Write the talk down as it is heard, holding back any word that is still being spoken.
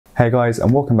Hey guys,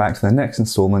 and welcome back to the next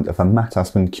instalment of the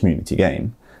Aspland community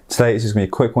game. Today is just going to be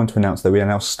a quick one to announce that we are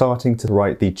now starting to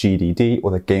write the GDD,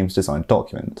 or the Games Design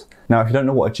Document. Now, if you don't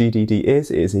know what a GDD is,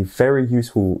 it is a very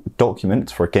useful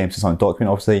document for a games design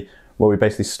document, obviously, where we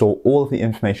basically store all of the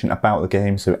information about the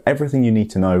game, so everything you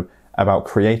need to know about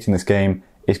creating this game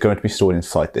is going to be stored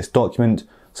inside this document.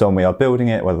 So when we are building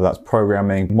it, whether that's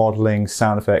programming, modeling,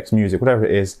 sound effects, music, whatever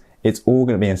it is, it's all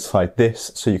going to be inside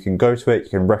this, so you can go to it, you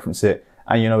can reference it,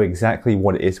 and you know exactly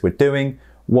what it is we're doing,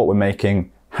 what we're making,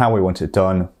 how we want it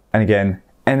done, and again,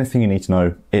 anything you need to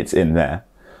know, it's in there.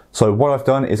 So what I've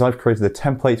done is I've created a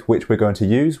template which we're going to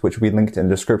use, which will be linked in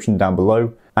the description down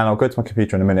below, and I'll go to my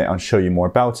computer in a minute and show you more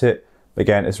about it. But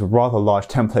again, it's a rather large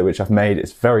template which I've made,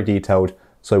 it's very detailed,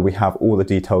 so we have all the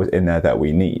details in there that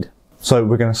we need. So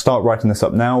we're going to start writing this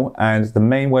up now, and the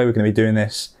main way we're going to be doing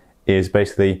this is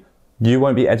basically, you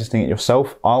won't be editing it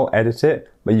yourself, I'll edit it,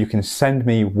 but you can send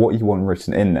me what you want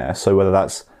written in there. So whether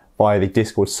that's via the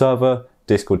Discord server,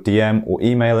 Discord DM, or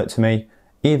email it to me,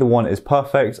 either one is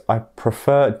perfect. I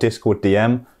prefer Discord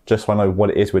DM, just so I know what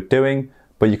it is we're doing,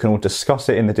 but you can all discuss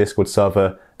it in the Discord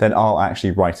server, then I'll actually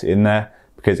write it in there,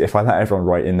 because if I let everyone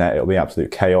write in there, it'll be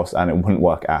absolute chaos and it wouldn't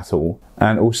work at all.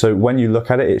 And also, when you look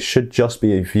at it, it should just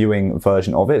be a viewing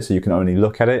version of it, so you can only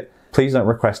look at it. Please don't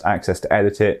request access to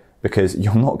edit it, because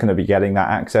you're not going to be getting that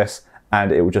access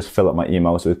and it will just fill up my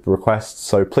emails with requests.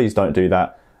 So please don't do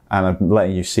that. And I'm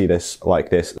letting you see this like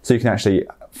this, so you can actually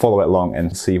follow it along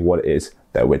and see what it is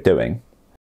that we're doing.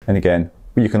 And again,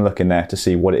 you can look in there to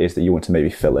see what it is that you want to maybe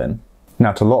fill in.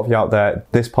 Now, to a lot of you out there,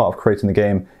 this part of creating the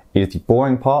game is the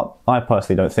boring part. I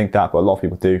personally don't think that, but a lot of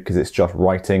people do, because it's just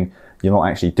writing. You're not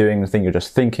actually doing the thing, you're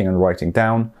just thinking and writing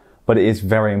down. But it is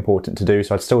very important to do,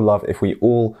 so I'd still love if we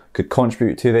all could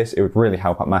contribute to this. It would really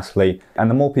help out massively, and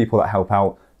the more people that help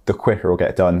out, the quicker it'll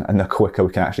get done, and the quicker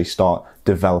we can actually start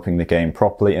developing the game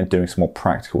properly and doing some more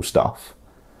practical stuff.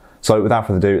 So without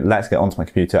further ado, let's get onto my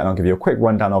computer and I'll give you a quick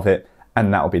rundown of it,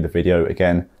 and that'll be the video.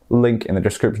 Again, link in the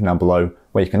description down below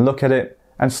where you can look at it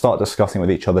and start discussing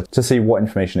with each other to see what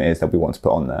information it is that we want to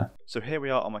put on there. So here we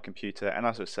are on my computer, and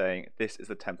as I was saying, this is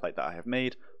the template that I have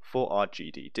made for our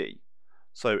GDD.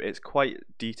 So it's quite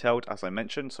detailed, as I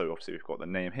mentioned, so obviously we've got the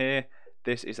name here.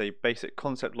 This is a basic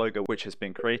concept logo which has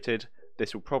been created.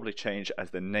 This will probably change, as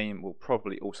the name will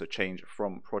probably also change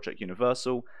from Project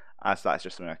Universal, as that's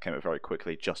just something I came up very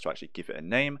quickly just to actually give it a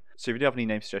name. So if you do have any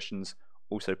name suggestions,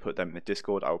 also put them in the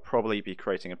Discord. I will probably be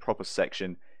creating a proper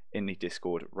section in the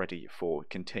Discord ready for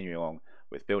continuing along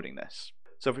with building this.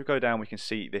 So if we go down, we can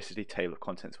see this is the table of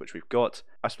contents which we've got.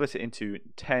 I've split it into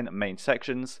 10 main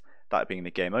sections, that being the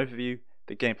game overview,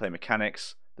 the gameplay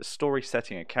mechanics, the story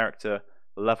setting and character,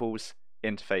 levels,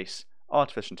 interface,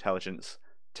 artificial intelligence,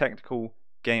 technical,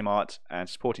 game art, and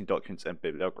supporting documents and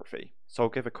bibliography. So I'll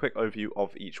give a quick overview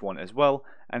of each one as well,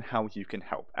 and how you can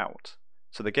help out.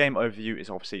 So the game overview is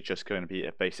obviously just going to be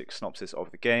a basic synopsis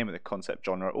of the game, the concept,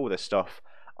 genre, all this stuff.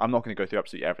 I'm not going to go through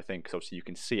absolutely everything, because obviously you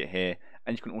can see it here,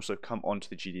 and you can also come onto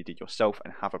the GDD yourself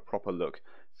and have a proper look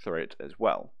through it as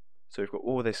well. So we've got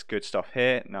all this good stuff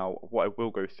here. Now, what I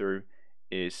will go through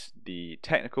is the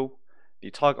technical.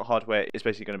 The target hardware is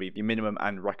basically going to be the minimum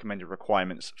and recommended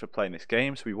requirements for playing this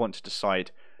game. So we want to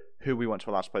decide who we want to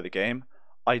allow to play the game.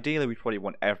 Ideally, we probably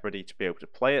want everybody to be able to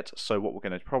play it. So what we're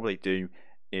going to probably do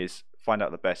is find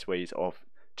out the best ways of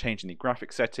changing the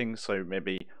graphic settings. So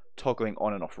maybe toggling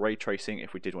on and off ray tracing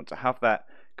if we did want to have that,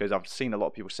 because I've seen a lot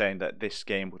of people saying that this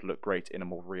game would look great in a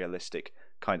more realistic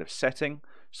kind of setting.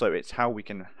 So it's how we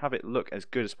can have it look as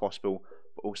good as possible,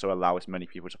 but also allow as many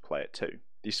people to play it too.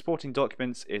 The supporting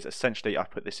documents is essentially, I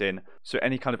put this in, so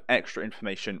any kind of extra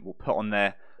information we'll put on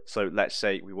there. So let's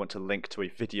say we want to link to a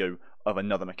video of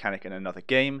another mechanic in another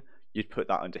game, you'd put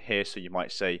that under here. So you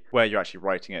might say where you're actually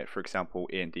writing it. For example,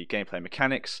 in the gameplay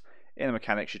mechanics, in the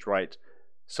mechanics you'd write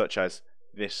such as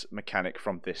this mechanic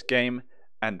from this game,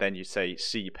 and then you say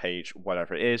see page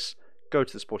whatever it is, go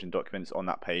to the supporting documents on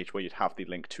that page where you'd have the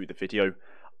link to the video.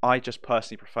 I just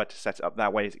personally prefer to set it up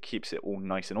that way, as it keeps it all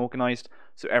nice and organized,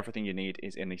 so everything you need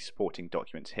is in the supporting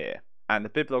documents here. And the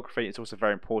bibliography is also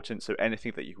very important, so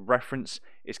anything that you reference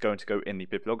is going to go in the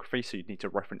bibliography, so you need to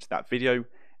reference that video.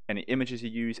 Any images you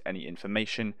use, any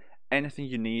information, anything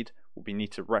you need will be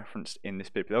need to reference in this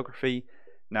bibliography.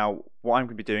 Now, what I'm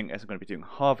going to be doing is I'm going to be doing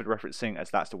Harvard referencing, as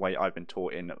that's the way I've been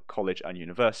taught in college and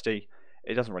university.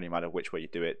 It doesn't really matter which way you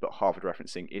do it, but Harvard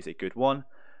referencing is a good one.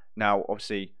 Now,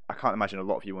 obviously, I can't imagine a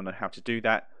lot of you will know how to do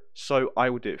that, so I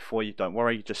will do it for you, don't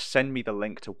worry. Just send me the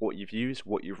link to what you've used,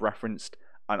 what you've referenced,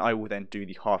 and I will then do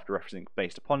the Harvard referencing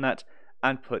based upon that,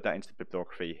 and put that into the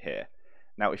bibliography here.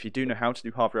 Now, if you do know how to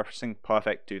do Harvard referencing,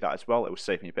 perfect, do that as well. It will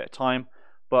save me a bit of time,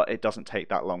 but it doesn't take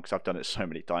that long because I've done it so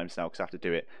many times now, because I have to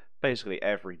do it basically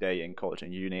every day in college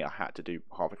and uni. I had to do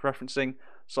Harvard referencing,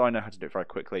 so I know how to do it very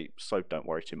quickly, so don't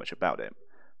worry too much about it.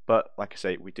 But like I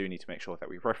say, we do need to make sure that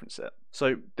we reference it.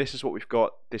 So this is what we've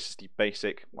got. This is the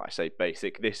basic, well, I say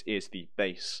basic, this is the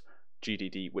base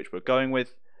GDD which we're going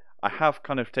with. I have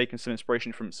kind of taken some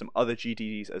inspiration from some other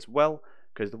GDDs as well,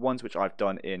 because the ones which I've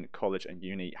done in college and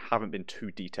uni haven't been too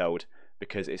detailed,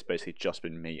 because it's basically just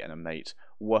been me and a mate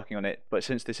working on it. But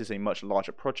since this is a much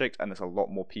larger project and there's a lot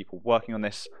more people working on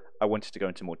this, I wanted to go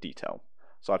into more detail.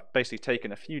 So I've basically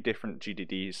taken a few different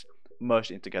GDDs,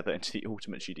 merged it together into the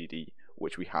ultimate GDD,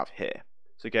 which we have here.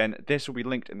 So again, this will be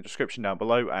linked in the description down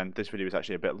below, and this video is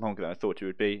actually a bit longer than I thought it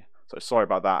would be, so sorry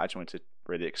about that. I just wanted to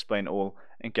really explain it all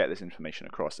and get this information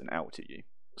across and out to you.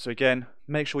 So again,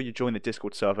 make sure you join the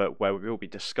Discord server, where we will be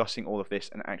discussing all of this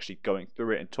and actually going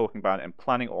through it and talking about it and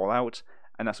planning it all out,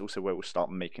 and that's also where we'll start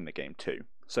making the game too.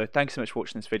 So thanks so much for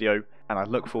watching this video, and I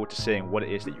look forward to seeing what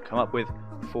it is that you come up with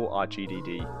for our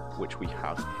GDD, which we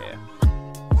have here.